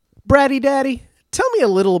Braddy Daddy, tell me a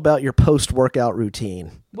little about your post-workout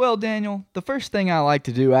routine. Well, Daniel, the first thing I like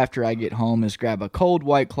to do after I get home is grab a cold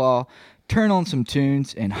White Claw, turn on some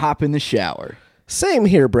tunes, and hop in the shower. Same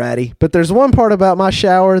here, Braddy, but there's one part about my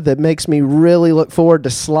shower that makes me really look forward to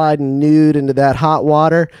sliding nude into that hot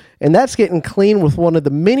water, and that's getting clean with one of the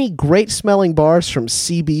many great-smelling bars from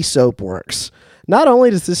CB Soapworks. Not only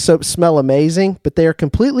does this soap smell amazing, but they are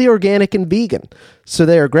completely organic and vegan, so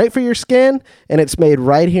they are great for your skin, and it's made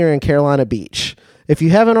right here in Carolina Beach. If you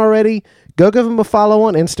haven't already, go give them a follow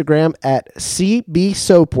on Instagram at CB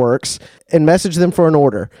Soapworks and message them for an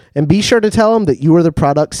order, and be sure to tell them that you or the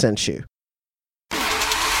product sent you.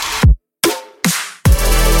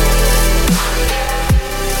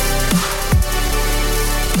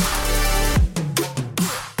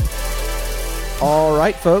 All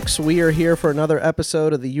right, folks, we are here for another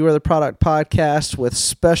episode of the You Are the Product podcast with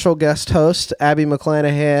special guest host, Abby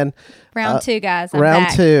McClanahan. Round two, guys. Round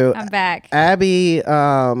two. I'm back. Abby,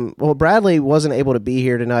 Bradley wasn't able to be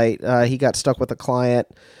here tonight. He got stuck with a client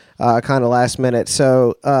kind of last minute.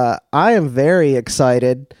 So I am very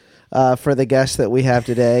excited for the guest that we have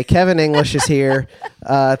today. Kevin English is here.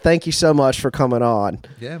 Thank you so much for coming on.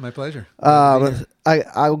 Yeah, my pleasure.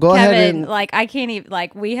 I'll go Kevin, ahead and I can't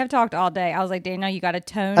even, we have talked all day. I was like, Daniel, you got to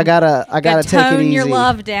tone. I gotta take it tone easy. your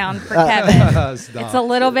love down for Kevin. It's a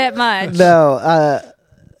little bit much. No,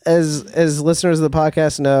 as listeners of the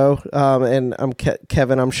podcast know, and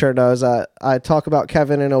Kevin, I'm sure knows, I talk about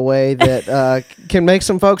Kevin in a way that can make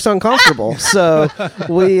some folks uncomfortable. So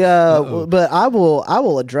but I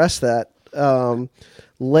will address that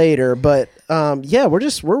later. But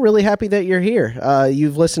we're really happy that you're here.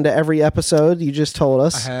 You've listened to every episode. You just told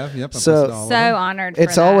us. I have. Yep. I've So listened to all of them. Honored. For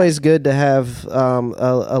it's that. always good to have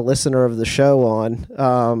a listener of the show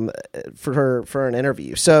on for an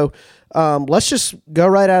interview. So let's just go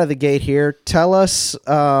right out of the gate here. Tell us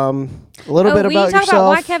a little bit about we talk yourself. about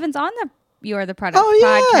why Kevin's on the You Are the Product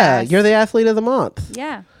yeah, podcast. you're the athlete of the month.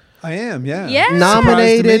 Yeah. I am. Yeah. Yeah.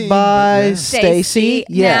 Nominated by yeah. Stacy.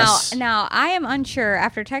 Yes. Now, I am unsure.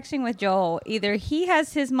 After texting with Joel, either he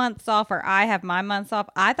has his months off or I have my months off.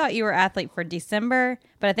 I thought you were athlete for December,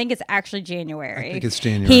 but I think it's actually January. I think it's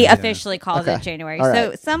January. He yeah. officially calls Okay. it January. All So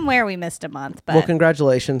right. somewhere we missed a month. But Well,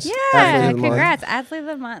 congratulations. yeah, Athlete of the month. congrats. Athlete of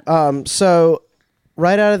the month. So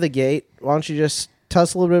right out of the gate, why don't you just tell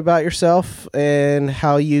us a little bit about yourself and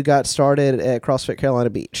how you got started at CrossFit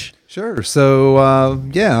Carolina Beach? Sure. So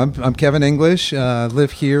I'm Kevin English.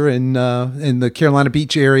 Live here in the Carolina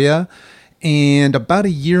Beach area. And about a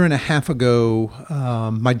year and a half ago,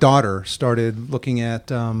 my daughter started looking at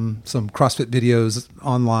some CrossFit videos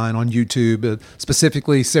online on YouTube,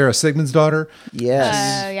 specifically Sarah Sigmund's daughter.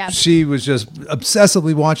 Yes. Yeah. She was just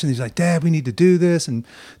obsessively watching these, like, Dad, we need to do this. And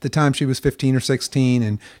at the time she was 15 or 16,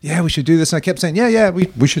 and yeah, we should do this. And I kept saying,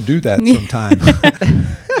 we should do that sometime.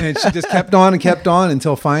 And she just kept on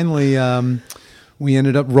until finally we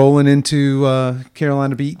ended up rolling into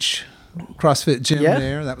Carolina Beach CrossFit gym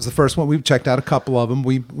there. That was the first one. We checked out a couple of them.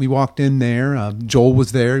 We walked in there. Joel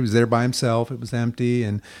was there. He was there by himself. It was empty,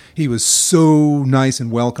 and he was so nice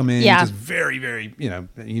and welcoming. Yeah. Just very, very,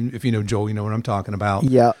 if you know Joel, you know what I'm talking about.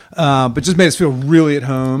 Yeah. But just made us feel really at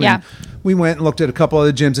home. Yeah. And we went and looked at a couple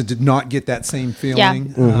other gyms and did not get that same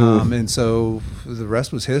feeling. And so the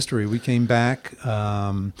rest was history. We came back,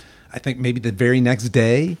 I think maybe the very next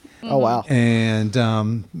day. Oh, wow. And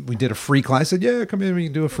we did a free class. I said, yeah, come in. We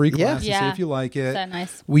can do a free class and see Yeah. if you like it. So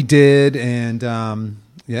nice. We did. And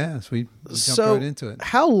so we jumped right into it.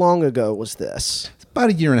 How long ago was this? It's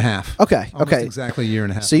about a year and a half. Okay. Almost Okay. exactly a year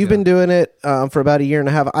and a half. So you've ago. been doing it for about a year and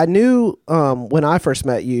a half. I knew when I first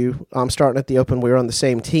met you, starting at the Open, we were on the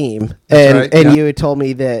same team, and right, yeah. you had told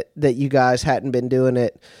me that you guys hadn't been doing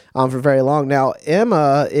it for very long. Now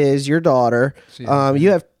Emma is your daughter. She is,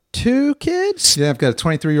 You have 2 kids. Yeah, I've got a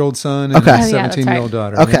 23-year-old son and Okay. a Oh, yeah, that's 17-year-old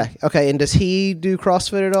daughter. Okay. And does he do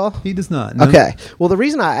CrossFit at all? He does not. No. Okay. Well, the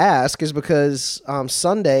reason I ask is because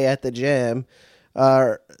Sunday at the gym,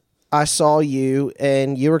 I saw you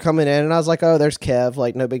and you were coming in, and I was like, "Oh, there's Kev.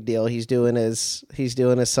 Like, no big deal. He's doing his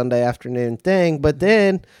Sunday afternoon thing." But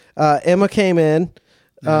then Emma came in.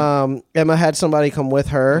 Emma had somebody come with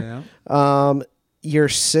her. Yeah. Your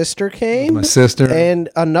sister came. My sister. And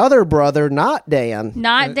another brother, not Dan.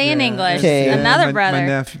 Not Dan Yeah. English. Okay. Another brother.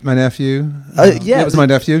 My nephew. Yeah. It was my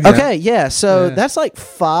nephew. Yeah. Okay, yeah. So Yeah. that's like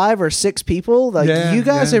 5 or 6 people. Like Yeah, you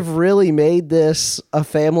guys yeah. have really made this a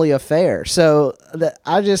family affair. So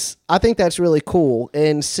I think that's really cool.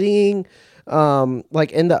 And seeing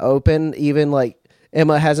like in the Open, even like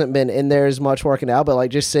Emma hasn't been in there as much working out, but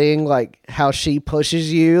like just seeing like how she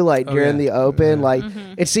pushes you like during the open, like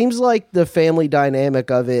it seems like the family dynamic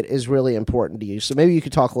of it is really important to you. So maybe you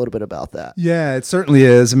could talk a little bit about that. Yeah, it certainly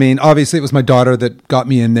is. I mean, obviously it was my daughter that got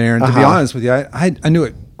me in there. And to be honest with you, I knew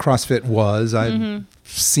what CrossFit was. I'd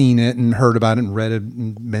seen it and heard about it and read it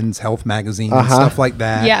in Men's Health magazine and stuff like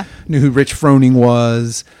that. Yeah. Knew who Rich Froning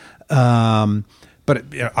was. But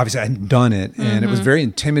obviously I hadn't done it, and it was very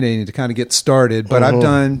intimidating to kind of get started. But I've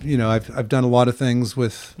done, I've done a lot of things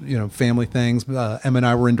with, family things. Emma and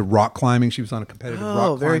I were into rock climbing. She was on a competitive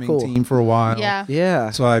rock climbing team for a while. Yeah.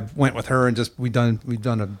 Yeah. So I went with her and we've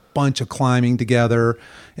done a bunch of climbing together.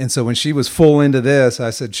 And so when she was full into this, I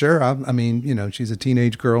said, sure. I mean, she's a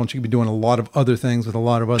teenage girl and she could be doing a lot of other things with a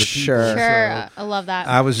lot of other people. Sure. Sure. I love that.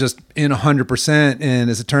 I was just in 100%. And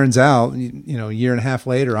as it turns out, a year and a half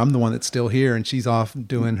later, I'm the one that's still here and she's off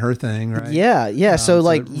doing her thing. Right. Yeah. Yeah. So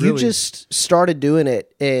like you really, just started doing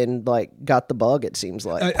it and like got the bug, it seems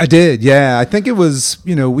like. I did. Yeah. I think it was,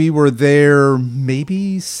 we were there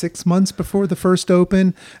maybe 6 months before the first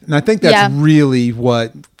open. And I think that's really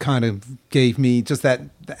what kind of gave me just that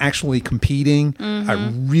actually competing. I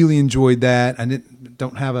really enjoyed that. I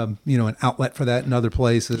don't have an outlet for that in other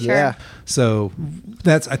places. Sure. Yeah. So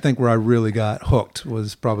that's, I think, where I really got hooked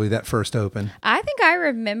was probably that first open. I think I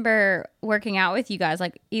remember working out with you guys,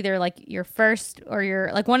 like either like your first or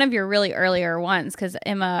your like one of your really earlier ones. Because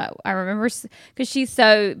Emma, I remember because she's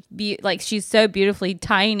so she's so beautifully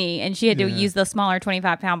tiny, and she had to use the smaller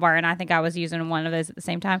 25-pound bar, and I think I was using one of those at the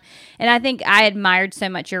same time. And I think I admired so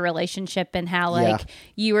much your relationship and how like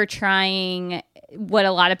you were trying. What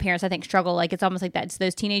a lot of parents I think struggle, like it's almost like that.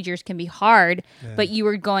 Those teenagers can be hard, but you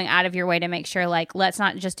were going out of your way to make sure like let's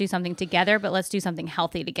not just do something together, but let's do something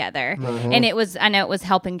healthy together. And I know it was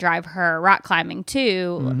helping drive her rock climbing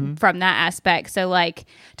too from that aspect. So like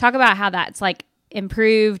talk about how that's like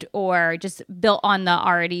improved or just built on the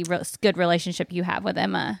already good relationship you have with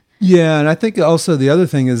Emma. Yeah, and I think also the other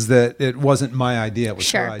thing is that it wasn't my idea; it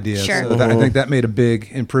was her idea. Sure. So I think that made a big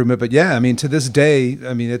improvement. But yeah, I mean, to this day,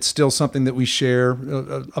 I mean, it's still something that we share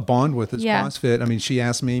a bond with. Is CrossFit. I mean, she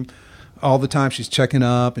asked me all the time. She's checking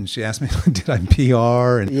up, and she asked me, "Did I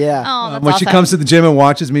PR?" And that's when awesome. she comes to the gym and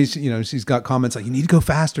watches me, she's got comments like, "You need to go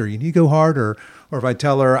faster. You need to go harder." Or if I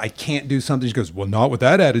tell her I can't do something, she goes, "Well, not with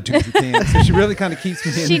that attitude, you can't." So she really kind of keeps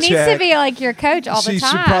me in check. She needs to be like your coach all the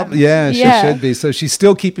time. She should be. So she's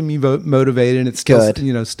still keeping me motivated, and it's still,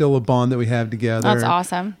 still a bond that we have together. That's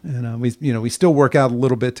awesome. And we still work out a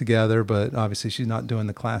little bit together, but obviously she's not doing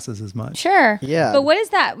the classes as much. Sure. Yeah. But what is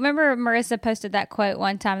that? Remember Marissa posted that quote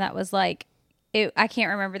one time that was like, I can't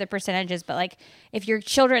remember the percentages, but like if your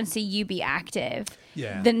children see you be active,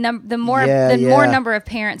 the more number of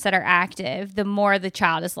parents that are active, the more the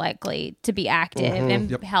child is likely to be active and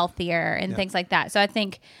healthier and things like that. So I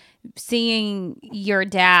think seeing your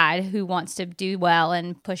dad who wants to do well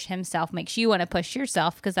and push himself makes you want to push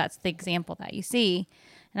yourself because that's the example that you see.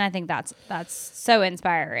 And I think that's so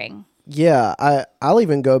inspiring. Yeah, I'll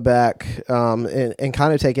even go back and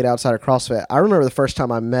kind of take it outside of CrossFit. I remember the first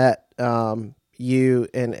time I met you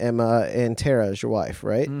and Emma and Tara as your wife,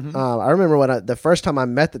 right? I remember when the first time I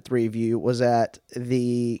met the three of you was at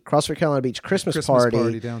the CrossFit Carolina Beach Christmas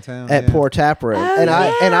party downtown at Poor Tap Room. Oh,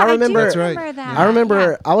 I remember I do remember that. I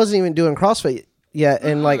remember I wasn't even doing CrossFit yet,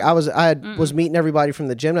 and like I was meeting everybody from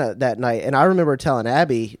the gym that night, and I remember telling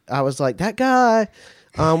Abby, I was like, that guy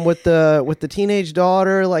with the teenage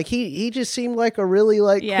daughter, like he just seemed like a really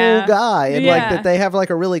cool guy, and like that they have like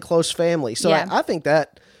a really close family. So I think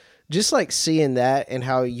that just like seeing that and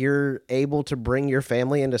how you're able to bring your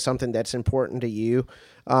family into something that's important to you,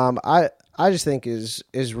 I just think is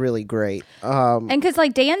really great. And because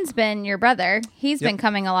like Dan's been your brother, he's been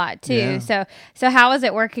coming a lot too. So how is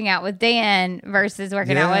it working out with Dan versus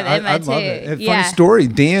working out with Emma too? Love it. Funny story.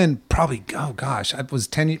 Dan probably was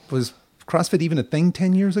CrossFit even a thing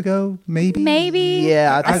 10 years ago? Maybe.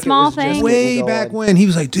 Yeah, a small thing. Way back when he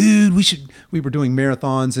was like, dude, we were doing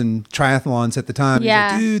marathons and triathlons at the time.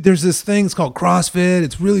 Yeah. He's like, dude, there's this thing, it's called CrossFit.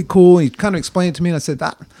 It's really cool. And he kind of explained it to me, and I said,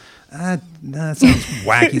 that sounds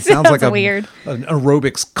wacky. It sounds like weird. An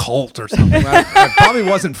aerobics cult or something. I probably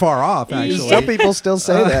wasn't far off, actually. Some people still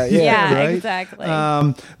say that. Yeah, right? exactly.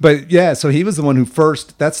 But yeah, so he was the one who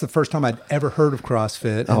that's the first time I'd ever heard of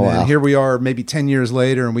CrossFit. And then here we are maybe 10 years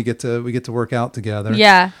later, and we get to work out together.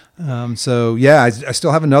 Yeah. So yeah, I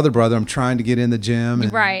still have another brother. I'm trying to get in the gym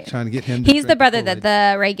and trying to get him. He's the brother that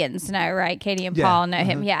the Reagans know, right? Katie and Paul know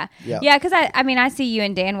him. Yeah. Because I see you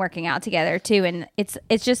and Dan working out together too, and it's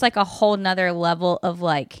just like a whole nother level of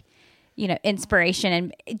like, inspiration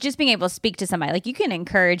and just being able to speak to somebody. Like you can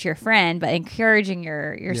encourage your friend, but encouraging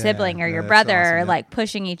your sibling or your that's brother, awesome, yeah. like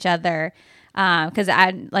pushing each other. Because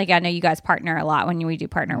I know you guys partner a lot when we do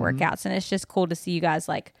partner workouts, and it's just cool to see you guys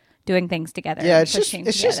like doing things together. Yeah, and it's just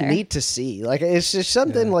pushing neat to see. Like it's just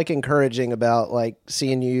something like encouraging about like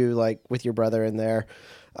seeing you like with your brother in there.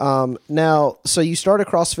 Now, so you started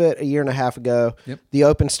CrossFit a year and a half ago. Yep. The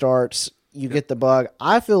open starts, you get the bug.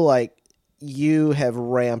 I feel like you have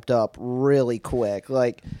ramped up really quick.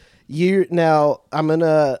 Like you now, I'm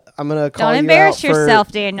gonna call Don't you embarrass out yourself,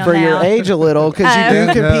 for, Daniel, for your now. age a little because you do Yeah,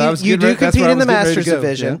 compete. no, I was you getting do ready- that's compete where I in the was getting ready to Masters go,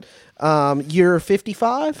 division. You're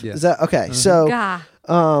 55. Yes. Is that okay? So.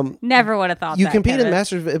 God, never would have thought You that, compete in Kevin. the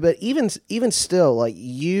Masters, but even still, like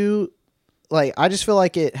you, like I just feel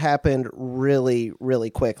like it happened really, really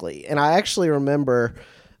quickly. And I actually remember,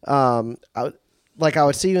 I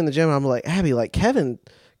would see you in the gym, and I'm like, Abby, like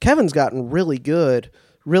Kevin's gotten really good,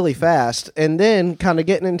 really fast. And then, kind of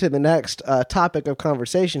getting into the next topic of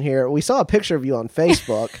conversation here, we saw a picture of you on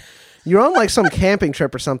Facebook. You're on like some camping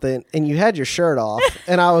trip or something, and you had your shirt off,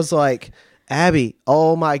 and I was like, Abby,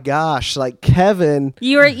 oh my gosh, like Kevin.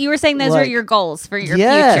 You were saying those were like, your goals for your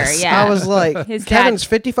yes, future. Yeah, I was like, His Kevin's dad-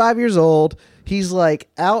 55 years old. He's like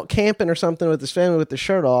out camping or something with his family with the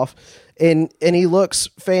shirt off, and he looks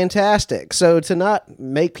fantastic. So to not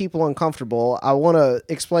make people uncomfortable, I want to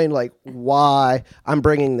explain like why I'm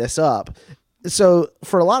bringing this up. So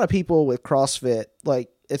for a lot of people with CrossFit, like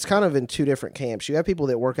it's kind of in two different camps. You have people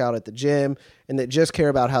that work out at the gym and that just care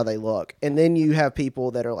about how they look. And then you have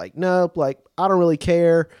people that are like, nope, like I don't really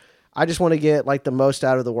care. I just want to get like the most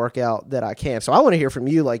out of the workout that I can. So I want to hear from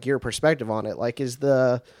you, like your perspective on it. Like, is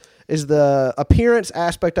the appearance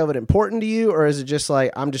aspect of it important to you, or is it just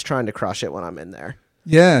like, I'm just trying to crush it when I'm in there?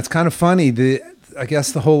 Yeah, it's kind of funny. I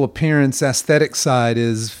guess the whole appearance aesthetic side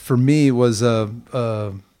is, for me, was a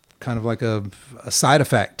kind of like a side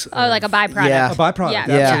effect. Oh, like a byproduct. Yeah. A byproduct, Yeah.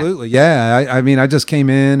 absolutely. Yeah, I mean, I just came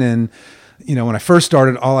in and, when I first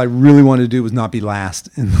started, all I really wanted to do was not be last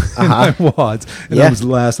in my WODs. And I was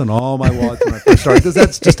last on all my WODs when I first started, because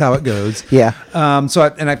that's just how it goes. Yeah.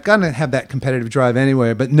 I've got to have that competitive drive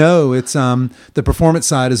anyway. But no, it's the performance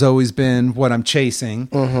side has always been what I'm chasing.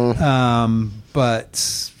 But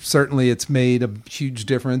certainly it's made a huge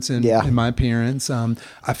difference in my appearance.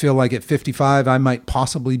 I feel like at 55, I might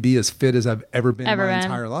possibly be as fit as I've ever been in my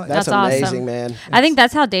entire life. That's awesome. amazing, man. I think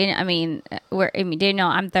that's how Daniel. Daniel.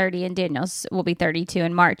 I'm 30, and Daniel will be 32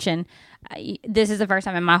 in March, and this is the first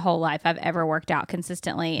time in my whole life I've ever worked out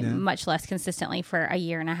consistently, much less consistently, for a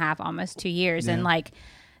year and a half, almost 2 years, and like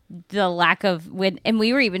the lack of and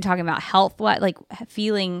we were even talking about health, like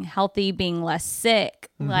feeling healthy, being less sick,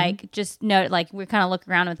 like just like we kind of look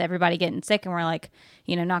around with everybody getting sick, and we're like,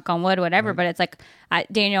 knock on wood, whatever. But it's like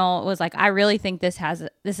Daniel was like, I really think this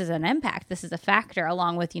is an impact. This is a factor,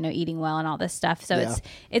 along with eating well and all this stuff. So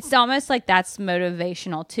it's almost like that's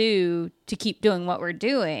motivational too, to keep doing what we're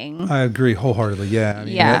doing. I agree wholeheartedly. Yeah, I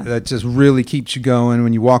mean, that just really keeps you going.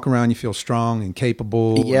 When you walk around, you feel strong and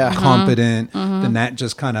capable, and confident. Then that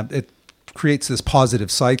just kind of it creates this positive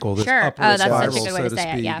cycle, this upward that's spiral, such a good way so to to say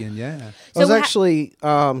it, speak. yeah. And I was actually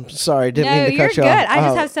sorry, didn't mean to you're cut you good. off. I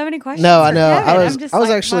just have so many questions. No, I for know. Kevin. I was like,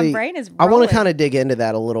 actually. my brain is I want rolling. to kind of dig into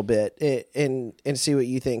that a little bit and see what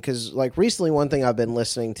you think, because like recently, one thing I've been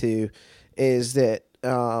listening to is that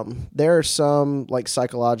there are some like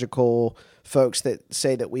psychological folks that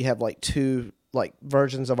say that we have like two like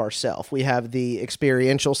versions of ourself. We have the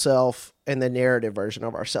experiential self and the narrative version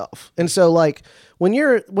of ourself. And so like when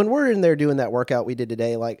we're in there doing that workout we did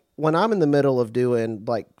today, like when I'm in the middle of doing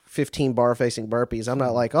like 15 bar facing burpees, I'm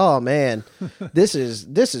not like, oh man, this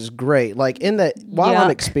is great. Like in that, while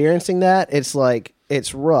I'm experiencing that, it's like,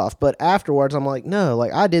 it's rough. But afterwards I'm like, no,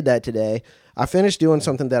 like I did that today. I finished doing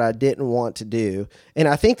something that I didn't want to do. And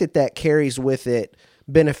I think that carries with it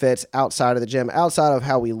benefits outside of the gym, outside of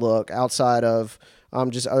how we look, outside of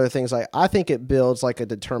just other things. Like I think it builds like a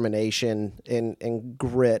determination and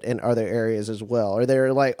grit in other areas as well. Are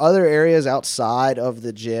there like other areas outside of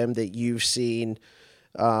the gym that you've seen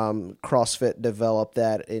CrossFit develop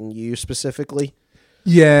that in you specifically?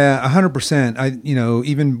 Yeah, 100%.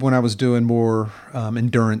 Even when I was doing more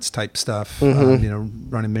endurance type stuff, running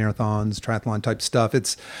marathons, triathlon type stuff,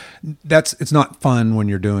 it's not fun when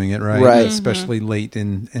you're doing it, right? Especially late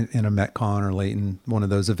in a Metcon or late in one of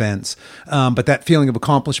those events. But that feeling of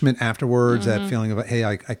accomplishment afterwards, that feeling of, hey,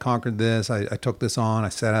 I conquered this, I took this on, I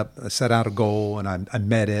set out a goal and I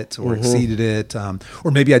met it or exceeded it, or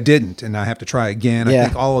maybe I didn't and I have to try again. I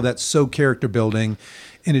think all of that's so character building.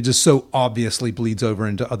 and it just so obviously bleeds over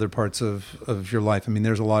into other parts of your life. I mean,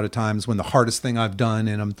 there's a lot of times when the hardest thing I've done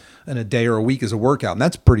in a day or a week is a workout, and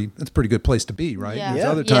that's a pretty good place to be, right? Yeah. There's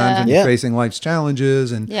Yeah. other times when Yeah. you're facing life's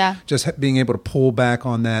challenges, and Yeah. just being able to pull back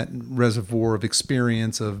on that reservoir of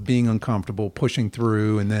experience of being uncomfortable, pushing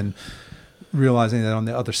through, and then realizing that on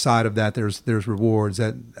the other side of that there's rewards,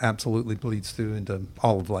 that absolutely bleeds through into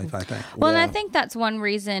all of life, I think. Well, Yeah. and I think that's one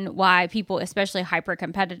reason why people, especially hyper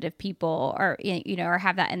competitive people, or or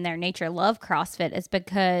have that in their nature, love CrossFit, is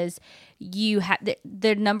because you have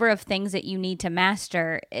the number of things that you need to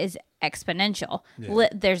master is exponential.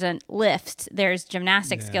 There's a lift, there's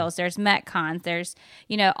gymnastic skills, there's metcons, there's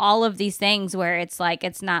all of these things where it's like,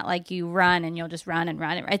 it's not like you run and you'll just run and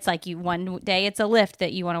run. It's like one day it's a lift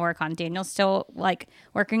that you want to work on. Daniel's still like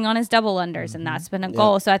working on his double unders, and that's been a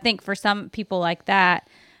goal. So I think for some people like that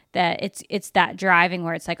it's that driving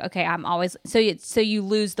where it's like, okay, I'm always so you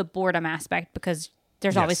lose the boredom aspect because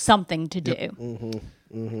there's always something to do.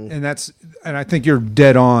 And I think you're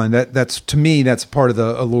dead on. That's to me, that's part of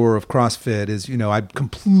the allure of CrossFit is, I'm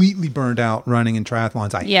completely burned out running in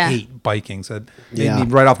triathlons. I hate biking. So it made me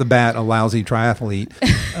right off the bat a lousy triathlete.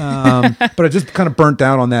 But I just kind of burnt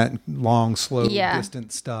out on that long, slow,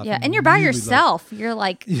 distant stuff. Yeah, and you're by yourself. You're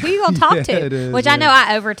like, who you gonna talk to? it is, Which I know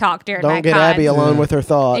I over talk during Don't my get Abby alone with her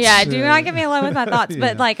thoughts. Yeah, do not get me alone with my thoughts.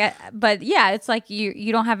 But but it's like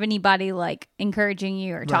you don't have anybody like encouraging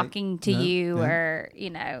you or talking to you or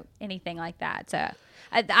anything like that. So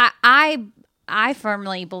I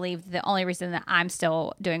firmly believe the only reason that I'm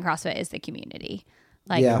still doing CrossFit is the community.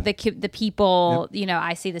 Like the people,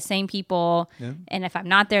 I see the same people, and if I'm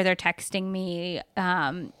not there, they're texting me.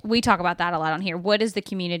 We talk about that a lot on here. What has the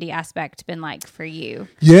community aspect been like for you?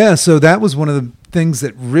 Yeah, so that was one of the things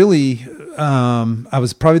that really I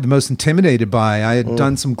was probably the most intimidated by. I had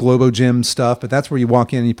done some Globo Gym stuff, but that's where you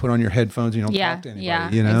walk in and you put on your headphones and you don't talk to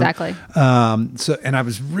anybody. Exactly. And I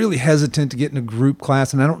was really hesitant to get in a group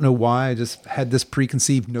class, and I don't know why. I just had this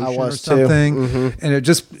preconceived notion or something, and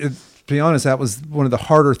to be honest, that was one of the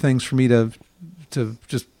harder things for me to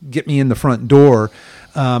just get me in the front door.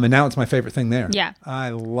 And now it's my favorite thing there. Yeah. I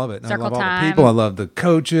love it. Circle I love time. all the people. I love the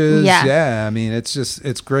coaches. Yeah. I mean,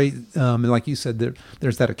 it's great. And like you said,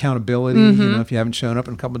 there's that accountability. If you haven't shown up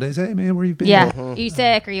in a couple of days, hey man, where you been? Yeah. You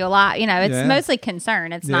sick? Are you alive? It's mostly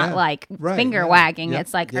concern. It's not like finger wagging.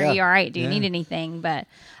 It's like, are you all right? Do you need anything? But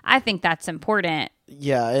I think that's important.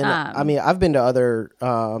 Yeah. And I mean, I've been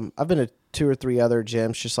to 2 or 3 other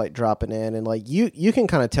gyms, just like dropping in, and like you can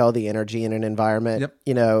kind of tell the energy in an environment,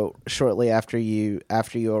 shortly after you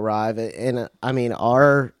arrive. And I mean,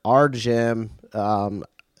 our gym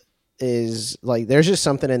is like, there's just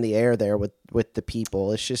something in the air there with the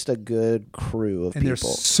people. It's just a good crew of and people.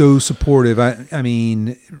 They're so supportive. I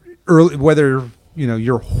mean, whether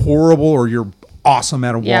you're horrible or you're awesome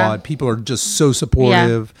at a WOD. People are just so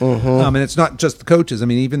supportive. And it's not just the coaches. I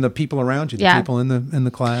mean, even the people around you, the people in the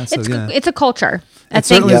class. It's a culture. I think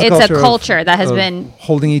certainly is it's a culture that has been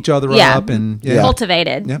holding each other up and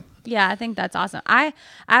cultivated. Yep. Yeah, I think that's awesome. I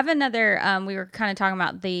have another. We were kind of talking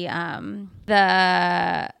about the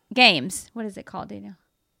games. What is it called, Daniel?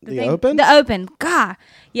 The Open? The Open. God.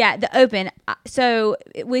 Yeah, the Open. So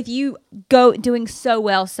with you doing so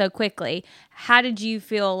well so quickly, how did you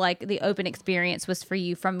feel like the Open experience was for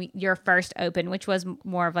you from your first Open, which was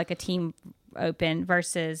more of like a team Open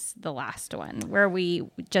versus the last one where we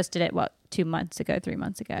just did it, 3 months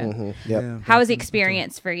ago? How was the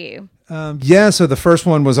experience for you? So the first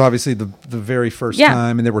one was obviously the very first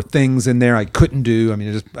time, and there were things in there I couldn't do. I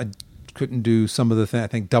mean, I couldn't do some of the things. I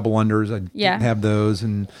think double unders, I didn't have those,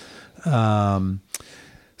 and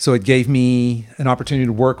so it gave me an opportunity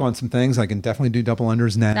to work on some things. I can definitely do double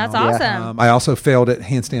unders now. That's awesome. I also failed at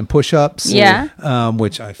handstand push-ups,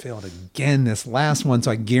 which I failed again this last one, so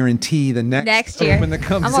I guarantee the next year Open that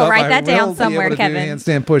comes I'm gonna up, write that I down will somewhere, be able to Kevin. do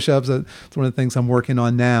handstand push-ups. It's one of the things I'm working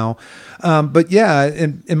on now. But yeah,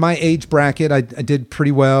 in my age bracket, I did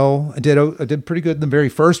pretty well. I did pretty good in the very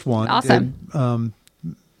first one. Awesome. I did,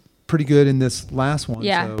 pretty good in this last one.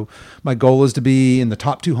 Yeah. So my goal is to be in the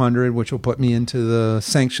top 200, which will put me into the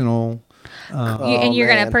sanctional. And you're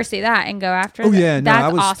going to pursue that and go after Oh, yeah. No, That's I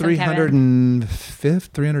was awesome,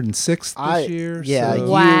 305th, 306th this year. Yeah. So.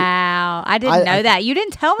 Wow. I didn't know that. You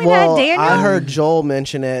didn't tell me that, Daniel. I heard Joel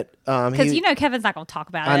mention it. Because Kevin's not going to talk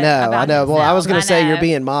about it. I know. Well, I was going to say you're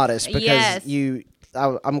being modest because Yes.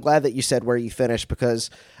 I'm glad that you said where you finished, because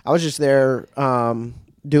I was just there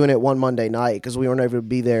doing it one Monday night because we weren't able to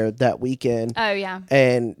be there that weekend. Oh, yeah.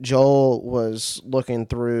 And Joel was looking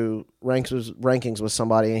through rankings with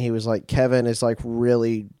somebody, and he was like, Kevin is like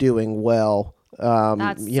really doing well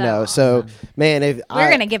That's you so know, so man, if We're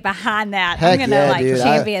gonna get behind that. Heck I'm gonna yeah, like dude.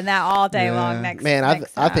 champion that all day Yeah. long next. man,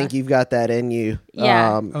 next, I think you've got that in you.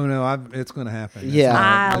 Yeah. Oh no, it's going to happen. It's Yeah.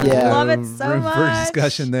 not- I Yeah. love it so room much. for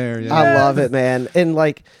discussion there. Yeah. I love it, man. And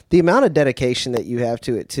like the amount of dedication that you have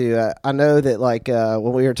to it too. I know that like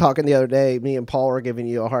when we were talking the other day, me and Paul were giving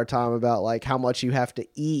you a hard time about like how much you have to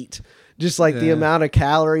eat. Just like the Yeah. amount of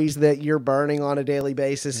calories that you're burning on a daily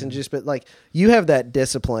basis, and just but like you have that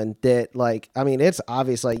discipline that like I mean it's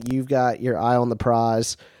obvious like you've got your eye on the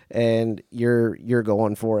prize and you're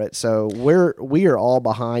going for it. So we are all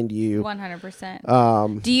behind you.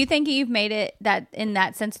 100%. Do you think you've made it that in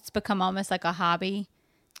that sense it's become almost like a hobby,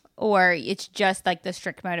 or it's just like the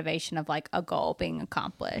strict motivation of like a goal being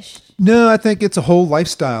accomplished? No, I think it's a whole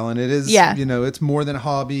lifestyle, and it is. Yeah. You know, it's more than a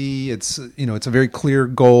hobby. It's it's a very clear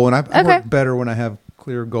goal, and I Okay. work better when I have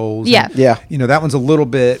clear goals. Yeah. And, Yeah. that one's a little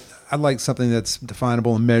bit. I like something that's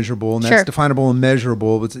definable and measurable, and Sure. that's definable and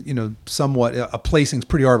measurable. But somewhat a placing's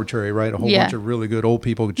pretty arbitrary, right? A whole Yeah. bunch of really good old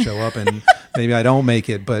people could show up, and maybe I don't make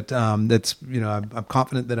it, but that's I'm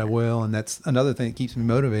confident that I will, and that's another thing that keeps me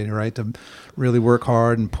motivated, right? To really work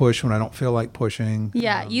hard and push when I don't feel like pushing.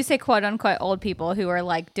 Yeah, you say quote unquote old people who are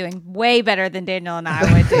like doing way better than Daniel and I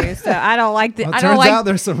would do. So I don't like the. Well, I it don't turns like. out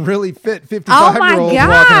there's some really fit Oh 55-year-olds my walking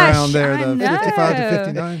gosh! around there, I the know. 55 to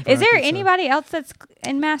 59. Is there bracket, so. anybody else that's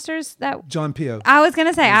in Masters that? John Pio. I was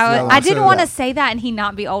gonna say Yeah, I didn't so- want to say that and he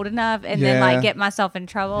not be old enough and then like Yeah. get myself in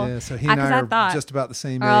trouble. Yeah, so he and I are just about the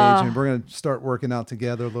same age, Oh. and we're going to start working out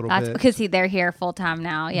together a little That's bit. because they're here full time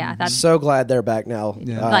now. Yeah, that's So glad they're back now.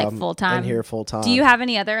 Yeah. like full time. And here full time. Do you have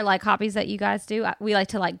any other like hobbies that you guys do? We like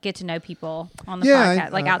to like get to know people on the Yeah,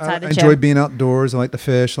 podcast, like outside I the enjoy gym. being outdoors. I like to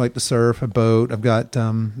fish. I like to surf. I boat. I've got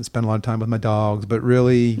spend a lot of time with my dogs. But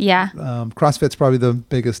really, Yeah. CrossFit's probably the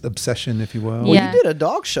biggest obsession, if you will. Well, Yeah. you did a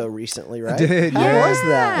dog show recently, right? I did. How yeah. was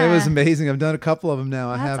that? It was amazing. I've done a couple of them now.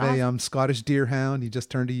 I That's have a awesome. Scottish Deerhound. He just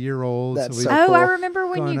turned a year old. That's we've so Oh, cool. I remember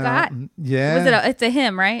when gone you out got. and- yeah. Was it? It's a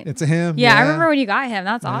him, right? It's a him. yeah, I remember when you got him.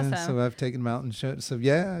 That's Yeah, awesome. So I've taken him out and showed. So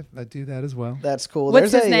yeah, I do that as well. That's cool.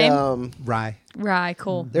 What's There's his a, name? Rye. Right.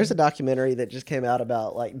 Cool. There's a documentary that just came out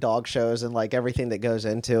about like dog shows and like everything that goes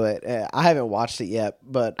into it. I haven't watched it yet,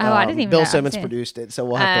 but Oh, I didn't even Bill know. Simmons Yeah. produced it, so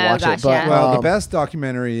we'll have to Oh, watch gosh, it. But yeah. Well, the best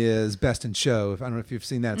documentary is Best in Show. I don't know if you've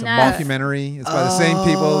seen that. It's a No. mockumentary. It's by the same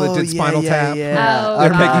people that did Spinal Tap. Oh, They're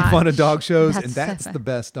gosh. making fun of dog shows, That's and so that's fun. the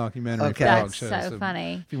best documentary Okay. for dog That's shows. so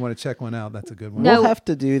funny. If you want to check one out, that's a good one. No. we'll have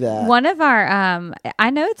to do that. One of our, I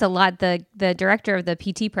know it's a lot. The director of the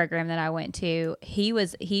PT program that I went to,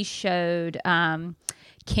 he showed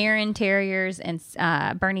Karen Terriers and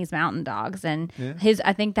Bernese Mountain Dogs, and Yeah.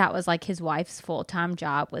 I think that was like his wife's full time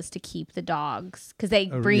job was to keep the dogs because they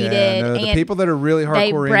Oh, breeded yeah, no, the and people that are really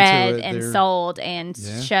they hardcore bred into it, and they're- sold and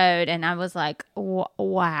Yeah. showed, and I was like,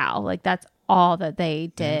 wow, like that's all that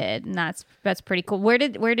they did, and that's pretty cool. Where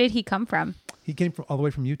did he come from? He came all the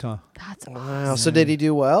way from Utah. That's Wow. So did he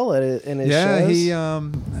do well in his Yeah, shows? he.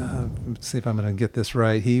 Let's see if I'm going to get this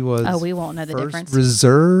right. He was. Oh, we won't know the first difference.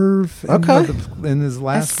 Reserve. Okay. In his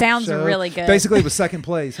last. sounds show. really good. Basically, it was second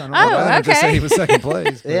place. I don't know. Oh, why. I'm just okay. saying he was second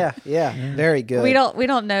place. but- yeah, very good. We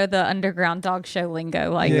don't know the underground dog show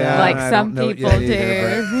lingo like Yeah, like I some don't know it people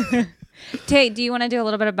yet do. Tate, do you want to do a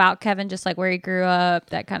little bit about Kevin, just like where he grew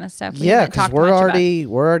up, that kind of stuff? We Yeah, haven't because talked we're much about-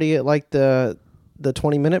 already at like the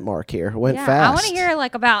 20-minute mark here. Went Yeah, fast. I want to hear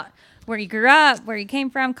like about where you grew up, where you came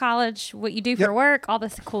from, college, what you do for Yep. work, all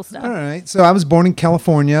this cool stuff. All right. So I was born in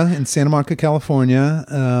California, in Santa Monica, California.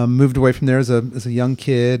 Moved away from there as a young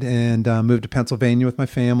kid, and moved to Pennsylvania with my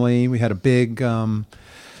family. We had a big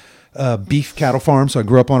beef cattle farm, so I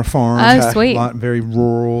grew up on a farm. Oh, sweet. Very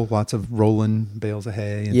rural, lots of rolling bales of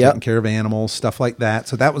hay and Yep. taking care of animals, stuff like that.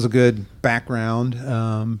 So that was a good background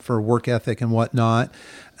for work ethic and whatnot.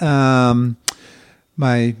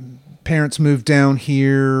 My parents moved down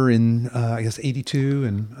here in I guess 82,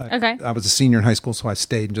 and Okay. I was a senior in high school, so I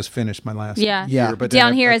stayed and just finished my last Yeah. year. But then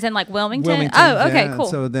Down I- here I- as in like Wilmington? Wilmington. Oh, okay, yeah. cool.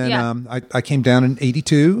 So then Yeah. I came down in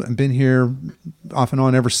 82 and been here off and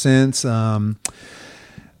on ever since.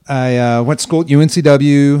 I went to school at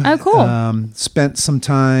UNCW. Oh, cool. Spent some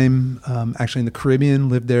time actually in the Caribbean,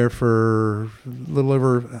 lived there for a little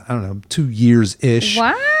over, 2 years-ish.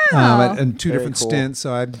 Wow. And two Very different cool. stints.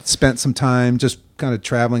 So I spent some time just kind of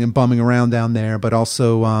traveling and bumming around down there, but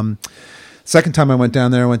also second time I went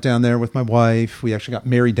down there with my wife. We actually got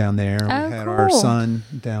married down there. Oh, We had our cool. son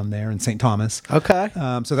down there in St. Thomas. Okay.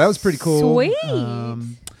 So that was pretty cool. Sweet.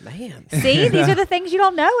 Man. See, these are the things you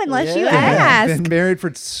don't know unless you Yeah. ask. Been married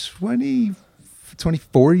for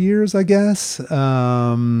 24 years, I guess.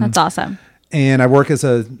 That's awesome. And I work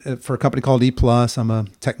for a company called E Plus. I'm a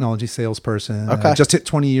technology salesperson. Okay. Just hit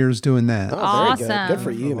 20 years doing that. Oh, very Awesome. good. Good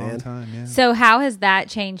for you, A long man. time, yeah. So how has that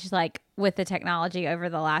changed, like with the technology over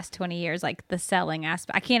the last 20 years, like the selling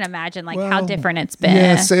aspect? I can't imagine how Well, different it's been.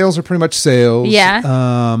 Yeah, sales are pretty much sales. Yeah.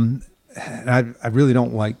 I really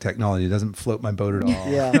don't like technology. It doesn't float my boat at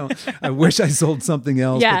all. Yeah. I wish I sold something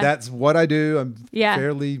else, Yeah. but that's what I do. I'm Yeah.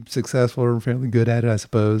 fairly successful or fairly good at it, I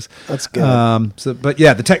suppose. That's good. But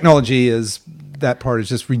yeah, the technology that part is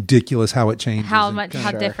just ridiculous how it changes. How and much, kind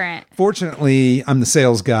how of- different. Fortunately, I'm the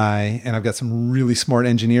sales guy, and I've got some really smart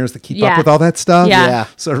engineers that keep Yeah. up with all that stuff. Yeah. Yeah.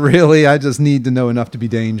 So really, I just need to know enough to be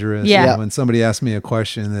dangerous. Yeah. And when somebody asks me a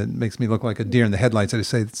question that makes me look like a deer in the headlights, I just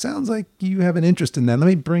say, "It sounds like you have an interest in that. Let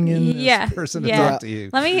me bring in Yeah. this person Yeah. to talk to you."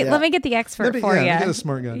 Let me Yeah. get the expert Let me- for yeah, you. let me get a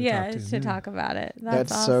smart guy to yeah, talk to. to Yeah. talk about it.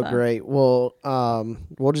 That's awesome. so great. Well,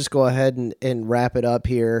 we'll just go ahead and wrap it up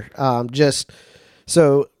here.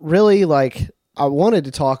 So really, I wanted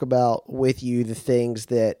to talk about with you the things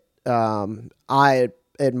that I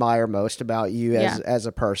admire most about you as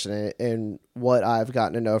a person and what I've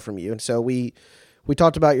gotten to know from you. And so we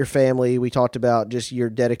talked about your family. We talked about just your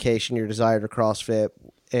dedication, your desire to CrossFit.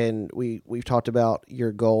 And we've talked about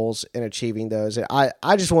your goals and achieving those. And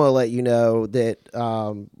I just want to let you know that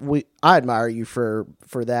I admire you for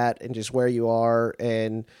that and just where you are.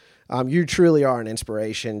 And you truly are an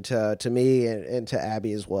inspiration to me and to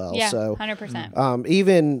Abby as well. Yeah, So 100%.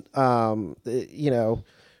 even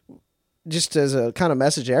just as a kind of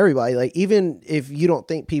message to everybody, even if you don't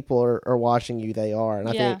think people are watching you, they are.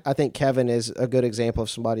 And I think Kevin is a good example of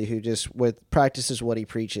somebody who just practices what he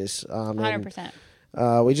preaches. 100%.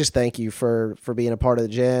 We just thank you for being a part of the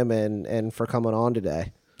gym and for coming on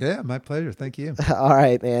today. Yeah, my pleasure. Thank you. All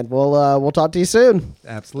right, man. We'll talk to you soon.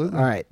 Absolutely. All right.